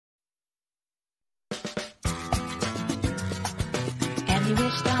He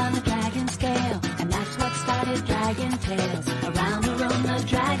wished on a dragon scale, and that's what started DragonTales. Around the room the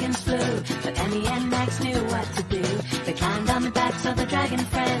dragons flew, but Emmy and Max knew what to do. They climbed on the backs of the dragon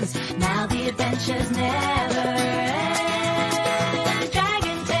friends. Now the adventures never end.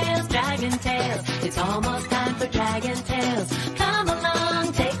 DragonTales, DragonTales, it's almost time for DragonTales. Come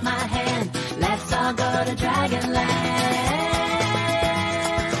along, take my hand, let's all go to Dragonland.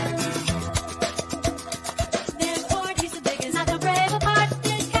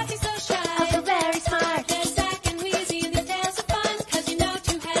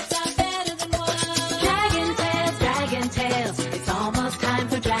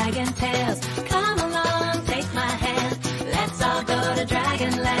 Come along, take my hand, let's all go to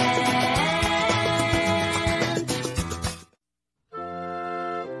Dragonland.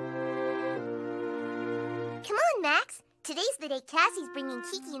 Come on, Max. Today's the day Cassie's bringing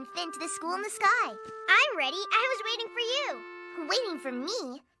Kiki and Finn to the school in the sky. I'm ready. I was waiting for you. Waiting for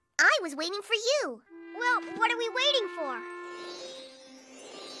me? I was waiting for you. Well, what are we waiting for?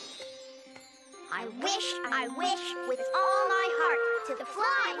 I wish with all my heart to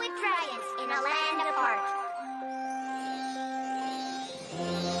fly with dragons in a land apart.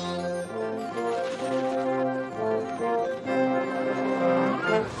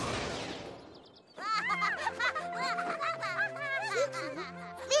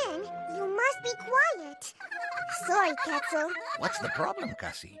 Finn, you must be quiet. Sorry, Quetzal. What's the problem,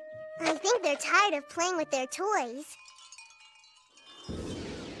 Cassie? I think they're tired of playing with their toys.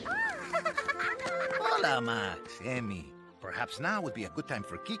 Hola, Max, Emmy. Perhaps now would be a good time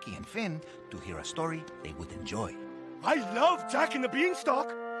for Kiki and Finn to hear a story they would enjoy. I love Jack and the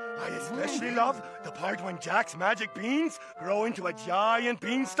Beanstalk. I especially love the part when Jack's magic beans grow into a giant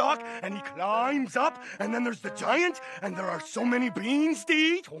beanstalk and he climbs up, and then there's the giant, and there are so many beans to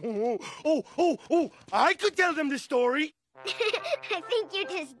eat. Oh, I could tell them the story. I think you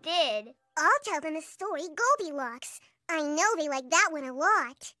just did. I'll tell them the story Goldilocks. I know they like that one a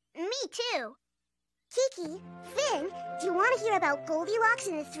lot. Me too. Kiki, Finn, do you want to hear about Goldilocks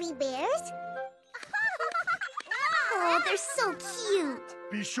and the Three Bears? Oh, they're so cute.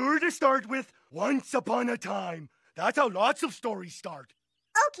 Be sure to start with Once Upon a Time. That's how lots of stories start.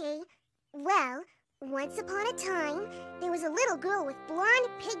 Okay. Well, once upon a time, there was a little girl with blonde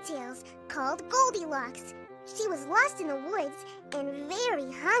pigtails called Goldilocks. She was lost in the woods and very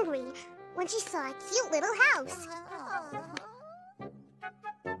hungry when she saw a cute little house.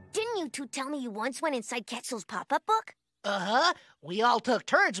 Didn't you two tell me you once went inside Quetzal's pop-up book? Uh-huh. We all took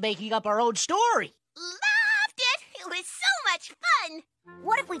turns making up our own story. Loved it! It was so much fun!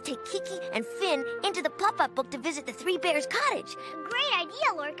 What if we take Kiki and Finn into the pop-up book to visit the Three Bears cottage? Great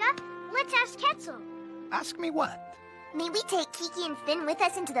idea, Lorca. Let's ask Quetzal. Ask me what? May we take Kiki and Finn with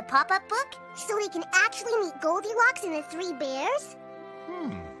us into the pop-up book so they can actually meet Goldilocks and the Three Bears?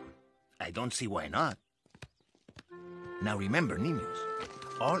 I don't see why not. Now remember, niños,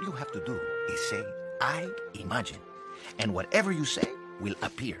 all you have to do is say, I imagine. And whatever you say will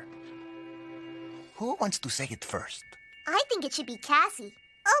appear. Who wants to say it first? I think it should be Cassie.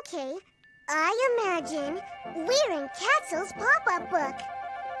 Okay. I imagine we're in Quetzal's pop-up book.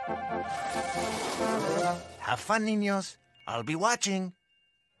 Have fun, niños. I'll be watching.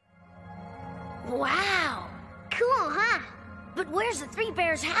 Wow! Cool, huh? But where's the Three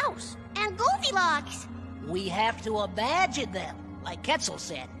Bears' house? And Goldilocks. We have to imagine them, like Quetzal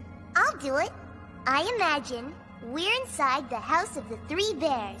said. I'll do it. I imagine we're inside the house of the Three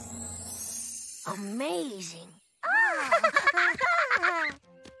Bears. Amazing.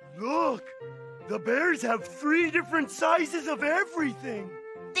 Look, the bears have 3 different sizes of everything.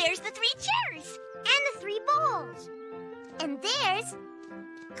 There's the 3 chairs. And the 3 bowls. And there's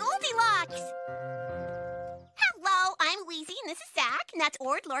Goldilocks. Hello, I'm Wheezy, and this is Zach, and that's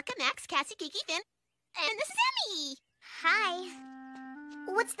Ord, Lorca, Max, Cassie, Kiki, Finn, and this is Emmy. Hi.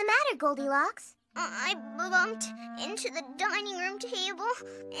 What's the matter, Goldilocks? I bumped into the dining room table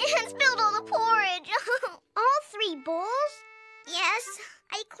and spilled all the porridge. All 3 bowls? Yes,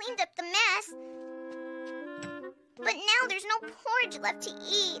 I cleaned up the mess. But now there's no porridge left to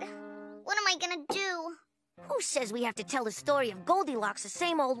eat. What am I gonna do? Who says we have to tell the story of Goldilocks the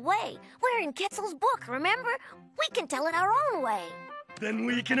same old way? We're in Quetzal's book, remember? We can tell it our own way. Then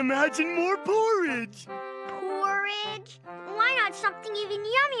we can imagine more porridge. Porridge? Why not something even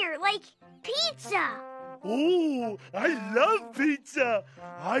yummier, like pizza? Oh, I love pizza.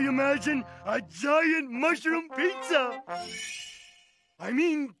 I imagine a giant mushroom pizza. I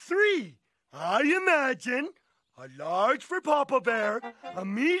mean 3. I imagine a large for Papa Bear, a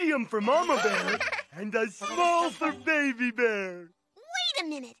medium for Mama Bear, and a small for Baby Bear. Wait a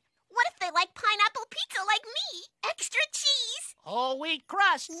minute. What if they like pineapple pizza like me? Extra cheese? Whole wheat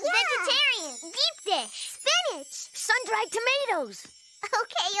crust. Yeah. Vegetarian. Deep dish. Spinach. Sun-dried tomatoes.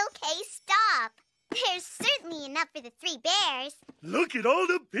 Okay, stop. There's certainly enough for the 3 bears. Look at all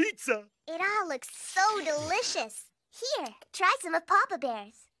the pizza. It all looks so delicious. Here, try some of Papa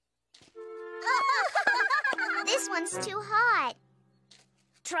Bear's. This one's too hot.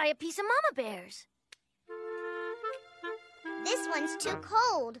 Try a piece of Mama Bear's. This one's too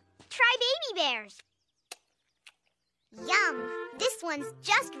cold. Try Baby Bear's. Yum. This one's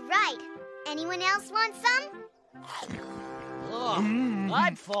just right. Anyone else want some? Ugh,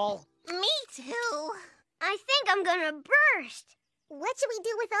 I'm full. Me too. I think I'm gonna burst. What should we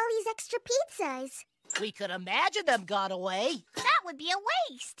do with all these extra pizzas? We could imagine them got away. That would be a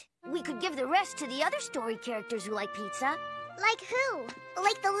waste. We could give the rest to the other story characters who like pizza. Like who?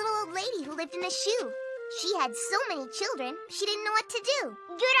 Like the little old lady who lived in a shoe. She had so many children, she didn't know what to do.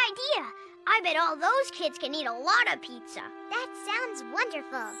 Good idea. I bet all those kids can eat a lot of pizza. That sounds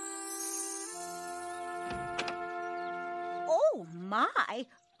wonderful. Oh, my.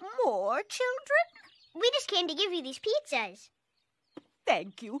 More children? We just came to give you these pizzas.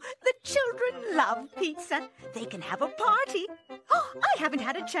 Thank you. The children love pizza. They can have a party. Oh, I haven't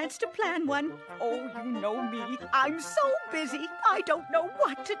had a chance to plan one. Oh, you know me. I'm so busy. I don't know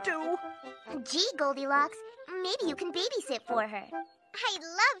what to do. Gee, Goldilocks, maybe you can babysit for her. I'd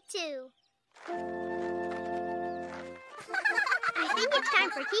love to. I think it's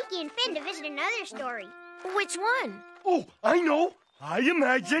time for Kiki and Finn to visit another story. Which one? Oh, I know. I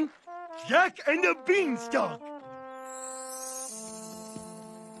imagine Jack and the Beanstalk.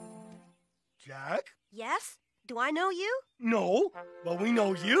 Jack? Yes? Do I know you? No, but we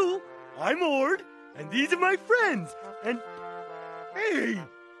know you. I'm Ord, and these are my friends. And, hey,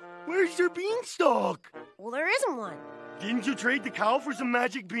 where's your beanstalk? Well, there isn't one. Didn't you trade the cow for some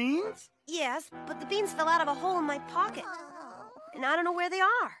magic beans? Yes, but the beans fell out of a hole in my pocket. And I don't know where they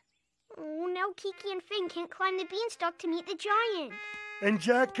are. Oh, now Kiki and Finn can't climb the beanstalk to meet the giant. And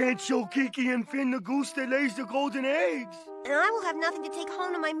Jack can't show Kiki and Finn the goose that lays the golden eggs. And I will have nothing to take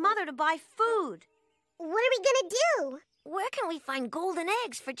home to my mother to buy food. What are we gonna do? Where can we find golden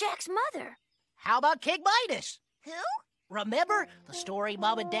eggs for Jack's mother? How about King Midas? Who? Remember the story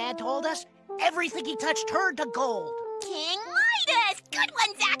Mom and Dad told us? Everything he touched turned to gold. King Midas! Good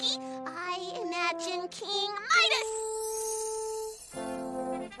one, Zachy! I imagine King Midas.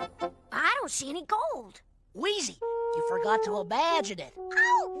 I don't see any gold. Wheezy, you forgot to imagine it.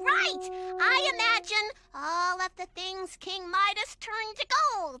 Oh, right! I imagine all of the things King Midas turned to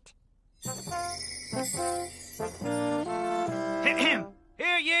gold.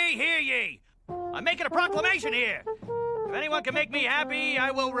 Hear ye, hear ye. I'm making a proclamation here. If anyone can make me happy,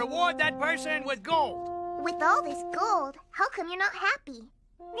 I will reward that person with gold. With all this gold, how come you're not happy?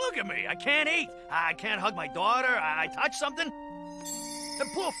 Look at me. I can't eat. I can't hug my daughter. I touch something,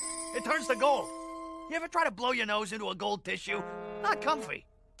 and poof, it turns to gold. You ever try to blow your nose into a gold tissue? Not comfy.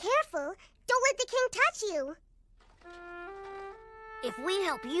 Careful. Don't let the king touch you. If we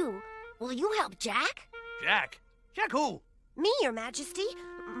help you, will you help Jack? Jack? Jack who? Me, Your Majesty.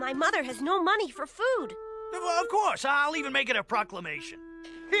 My mother has no money for food. Of course. I'll even make it a proclamation.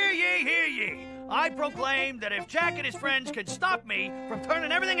 Hear ye, hear ye. I proclaim that if Jack and his friends can stop me from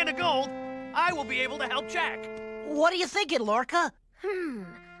turning everything into gold, I will be able to help Jack. What are you thinking, Lorca?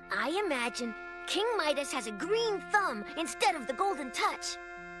 I imagine King Midas has a green thumb instead of the golden touch.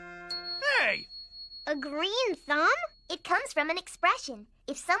 Hey! A green thumb? It comes from an expression.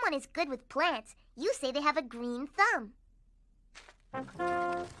 If someone is good with plants, you say they have a green thumb.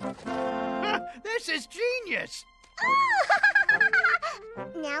 This is genius.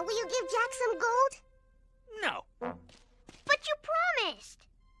 Now will you give Jack some gold? No. But you promised.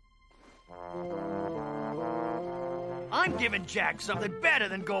 I'm giving Jack something better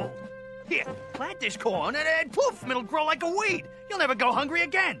than gold. Here, plant this corn and poof, it'll grow like a weed. You'll never go hungry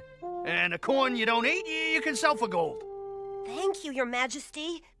again. And the corn you don't eat, you can sell for gold. Thank you, Your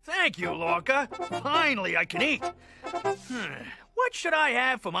Majesty. Thank you, Lorca. Finally, I can eat. What should I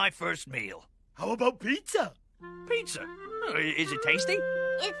have for my first meal? How about pizza? Pizza? Is it tasty?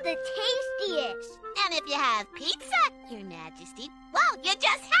 It's the tastiest. And if you have pizza, Your Majesty, well, you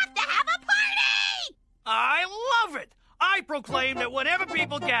just have to have a party! I love it! I proclaim that whenever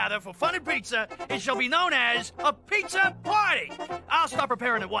people gather for fun and pizza, it shall be known as a pizza party. I'll start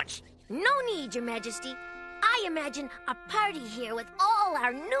preparing at once. No need, Your Majesty. I imagine a party here with all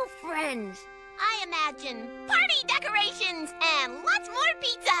our new friends. I imagine party decorations and lots more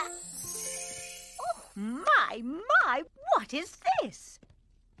pizza. Oh, my, what is this?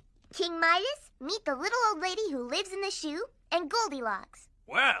 King Midas, meet the little old lady who lives in the shoe, and Goldilocks.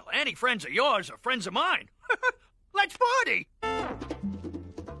 Well, any friends of yours are friends of mine. Let's party!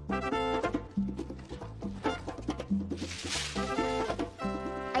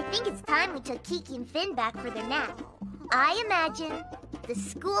 think it's time we took Kiki and Finn back for their nap. I imagine the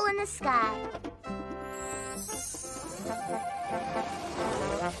school in the sky.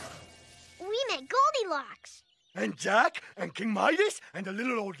 We met Goldilocks. And Jack, and King Midas, and the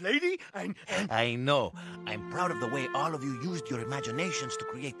little old lady, and... I know. I'm proud of the way all of you used your imaginations to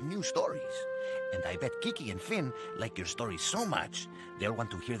create new stories. And I bet Kiki and Finn like your stories so much, they'll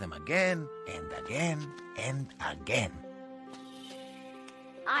want to hear them again, and again, and again.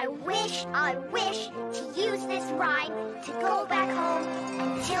 I wish to use this rhyme to go back home.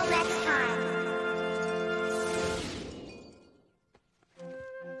 Until next time.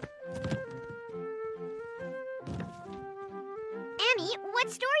 Emmy, what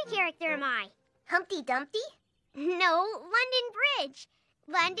story character am I? Humpty Dumpty? No, London Bridge.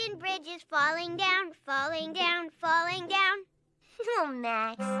 London Bridge is falling down, falling down, falling down. Oh,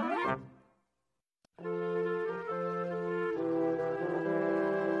 Max.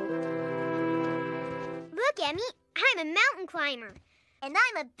 Look, Emmy, I'm a mountain climber. And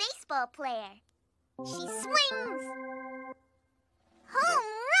I'm a baseball player. She swings. Home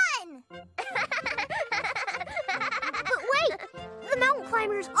run! But wait, the mountain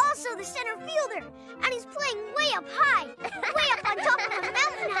climber is also the center fielder, and he's playing way up high, way up on top of a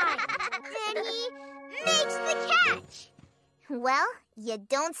mountain high. And he makes the catch. Well, you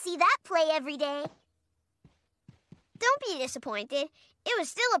don't see that play every day. Don't be disappointed. It was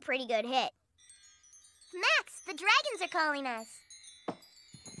still a pretty good hit. Max, the dragons are calling us.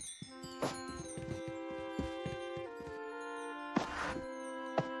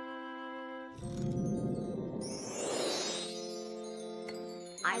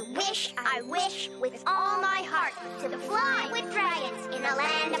 I wish with all my heart to fly with dragons in a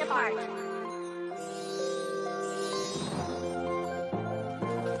land apart.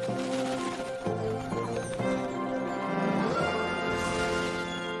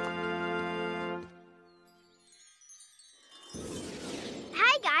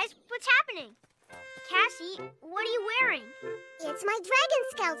 Hi guys, what's happening? Cassie, what are you wearing? It's my Dragon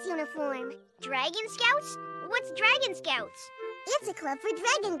Scouts uniform. Dragon Scouts? What's Dragon Scouts? It's a club for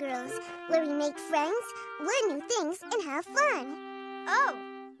dragon girls, where we make friends, learn new things, and have fun. Oh.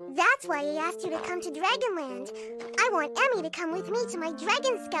 That's why I asked you to come to Dragonland. I want Emmy to come with me to my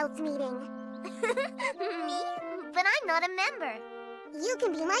Dragon Scouts meeting. Me? But I'm not a member. You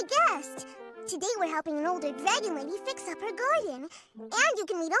can be my guest. Today we're helping an older dragon lady fix up her garden. And you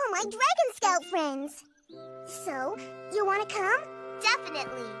can meet all my Dragon Scout friends. So, you want to come?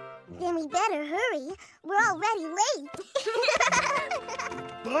 Definitely. Then we better hurry. We're already late.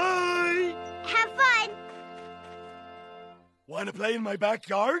 Bye! Have fun! Want to play in my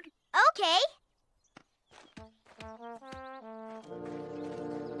backyard? Okay.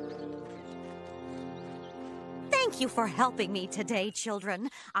 Thank you for helping me today, children.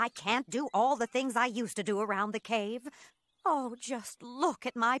 I can't do all the things I used to do around the cave. Oh, just look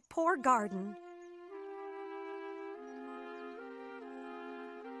at my poor garden.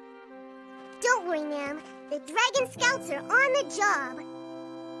 Don't worry, ma'am. The Dragon Scouts are on the job.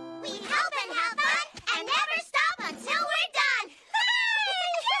 We help and have fun and never stop until we're done.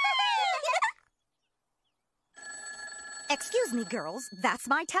 Excuse me, girls. That's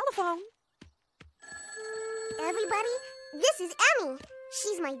my telephone. Everybody, this is Emmy.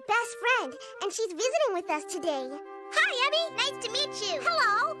 She's my best friend, and she's visiting with us today. Hi, Emmy. Nice to meet you.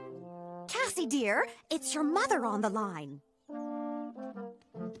 Hello. Cassie, dear, it's your mother on the line.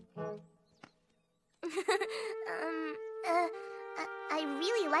 I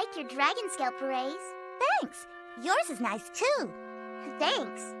really like your Dragon Scout berets. Thanks. Yours is nice, too.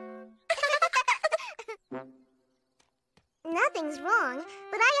 Thanks. Nothing's wrong,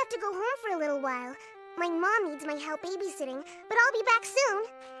 but I have to go home for a little while. My mom needs my help babysitting, but I'll be back soon.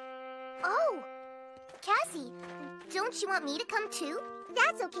 Oh, Cassie, don't you want me to come too?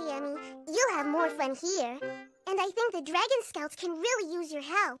 That's okay, Emmy. You'll have more fun here. And I think the Dragon Scouts can really use your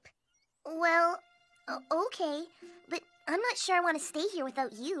help. Well, okay, but I'm not sure I want to stay here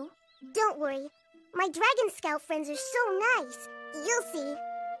without you. Don't worry. My Dragon Scout friends are so nice. You'll see.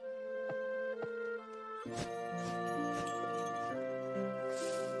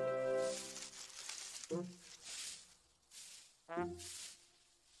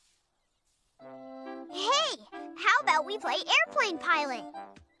 Hey, how about we play airplane pilot?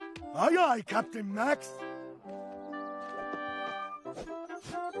 Aye, aye, Captain Max.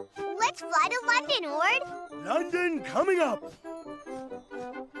 Let's fly to London, Ord. London coming up.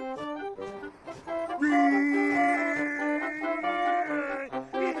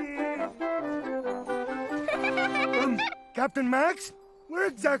 Captain Max, where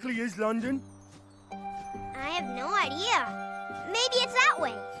exactly is London? I have no idea. Maybe it's that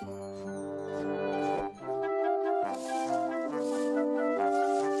way.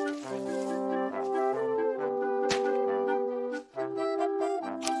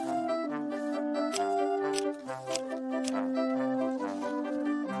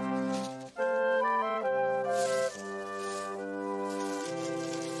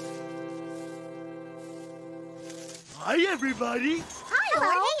 Hi, everybody. Hi,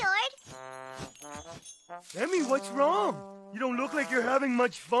 Lord. Hey, Lord. Emmy, what's wrong? You don't look like you're having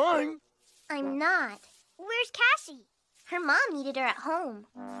much fun. I'm not. Where's Cassie? Her mom needed her at home.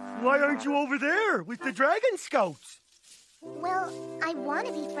 Why aren't you over there with the Dragon Scouts? Well, I want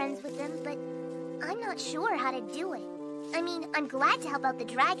to be friends with them, but I'm not sure how to do it. I mean, I'm glad to help out the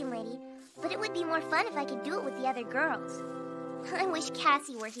Dragon Lady, but it would be more fun if I could do it with the other girls. I wish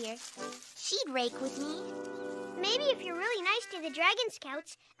Cassie were here. She'd rake with me. Maybe if you're really nice to the Dragon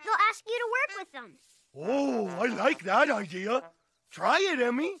Scouts, they'll ask you to work with them. Oh, I like that idea. Try it,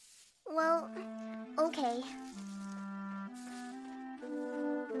 Emmy. Well, okay.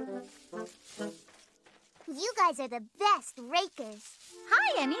 You guys are the best rakers.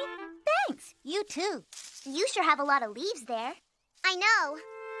 Hi, Emmy. Thanks. You too. You sure have a lot of leaves there. I know.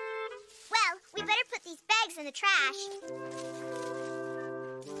 Well, we better put these bags in the trash.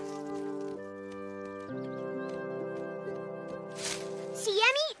 See,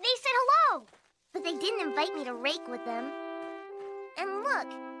 Emmy? They said hello. But they didn't invite me to rake with them. And look,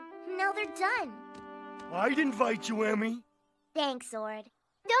 now they're done. I'd invite you, Emmy. Thanks, Sword.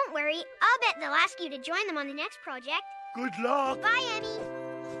 Don't worry. I'll bet they'll ask you to join them on the next project. Good luck. Bye, Emmy.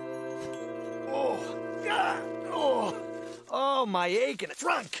 Oh, God. Oh, my aching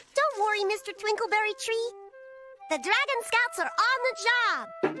trunk. Don't worry, Mr. Twinkleberry Tree. The Dragon Scouts are on the job.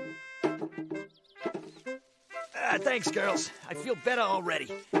 Thanks, girls. I feel better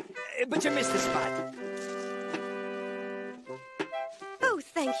already. But you missed the spot. Oh,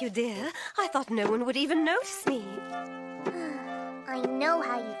 thank you, dear. I thought no one would even notice me. I know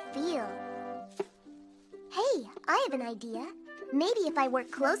how you feel. Hey, I have an idea. Maybe if I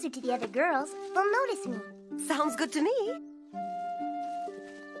work closer to the other girls, they'll notice me. Sounds good to me.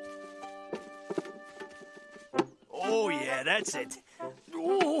 Oh, yeah, that's it.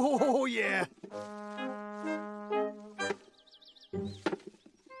 Oh, yeah.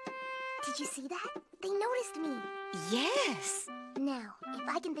 Did you see that? They noticed me. Yes. Now, if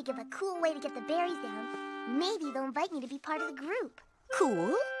I can think of a cool way to get the berries down, maybe they'll invite me to be part of the group.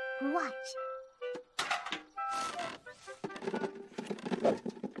 Cool. Watch.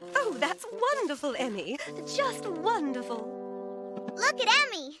 Oh, that's wonderful, Emmy. Just wonderful. Look at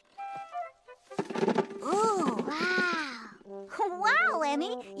Emmy. Ooh. Wow. Wow,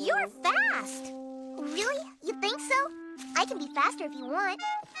 Emmy. You're fast. Really? You think so? I can be faster if you want.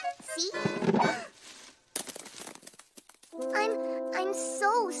 See? I'm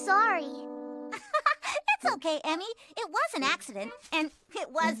so sorry. It's okay, Emmy. It was an accident, and it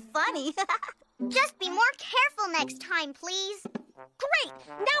was funny. Just be more careful next time, please. Great!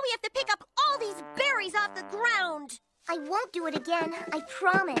 Now we have to pick up all these berries off the ground. I won't do it again, I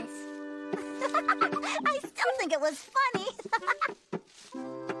promise. I still think it was funny.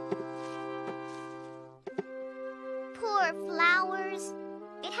 Poor flowers.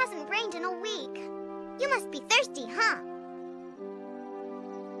 It hasn't rained in a week. You must be thirsty, huh?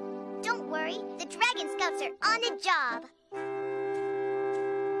 Don't worry, the Dragon Scouts are on the job.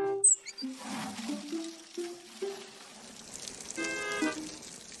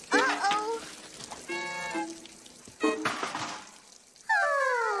 Uh-oh.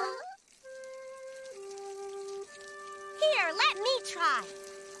 Here, let me try.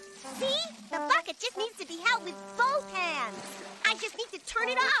 See? The bucket just needs to be held with both hands. I just need to turn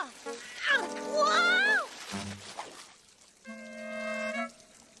it off. Whoa!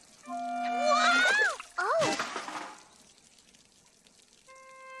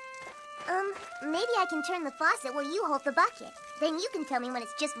 Maybe I can turn the faucet while you hold the bucket. Then you can tell me when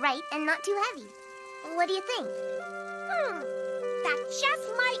it's just right and not too heavy. What do you think? That just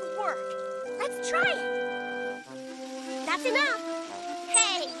might work. Let's try it. That's enough.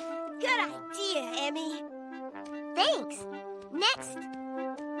 Hey, good idea, Emmy. Thanks. Next.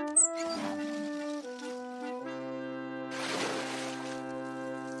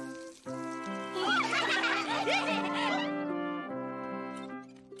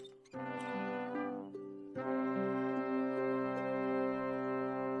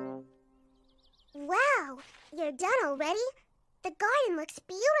 Wow, you're done already? The garden looks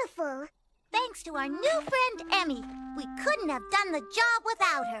beautiful. Thanks to our new friend, Emmy. We couldn't have done the job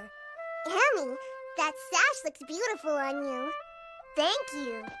without her. Emmy, that sash looks beautiful on you. Thank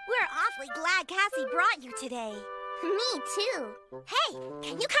you. We're awfully glad Cassie brought you today. Me too. Hey,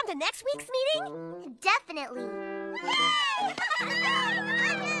 can you come to next week's meeting? Definitely.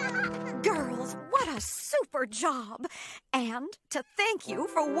 Girls, what a super job! And to thank you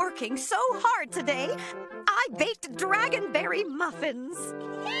for working so hard today, I baked dragonberry muffins.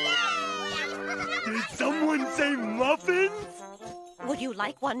 Did someone say muffins? Would you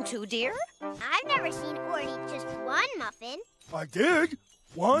like one too, dear? I've never seen Ord eat just one muffin. I did.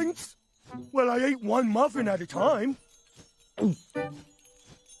 Once. Well, I ate one muffin at a time. These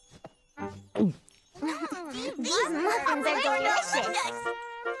muffins are delicious.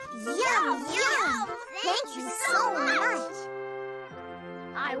 Yum, yum. Thank you so much.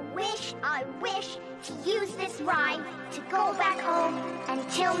 I wish to use this rhyme to go back home.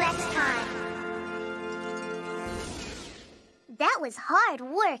 Until next time. That was hard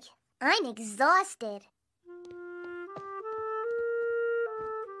work. I'm exhausted.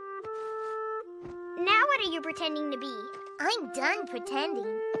 Now what are you pretending to be? I'm done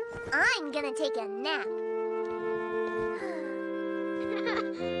pretending. I'm gonna take a nap.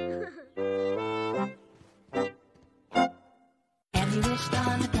 Emmy wished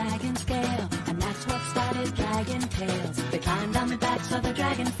on a dragon scale, and that's what started DragonTales. They climbed on the backs of the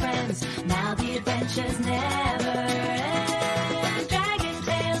dragon friends. Now the adventures never end.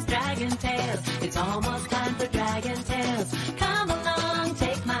 DragonTales, DragonTales, it's almost time for DragonTales. Come along,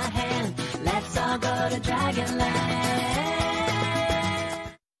 take my hand, let's all go to Dragonland.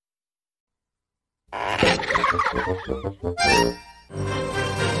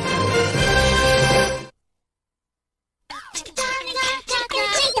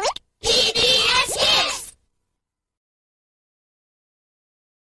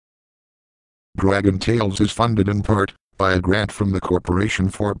 DragonTales is funded in part by a grant from the Corporation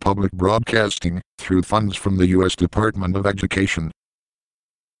for Public Broadcasting through funds from the U.S. Department of Education.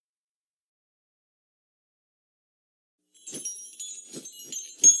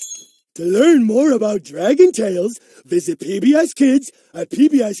 To learn more about DragonTales, visit PBS Kids at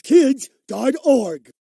pbskids.org.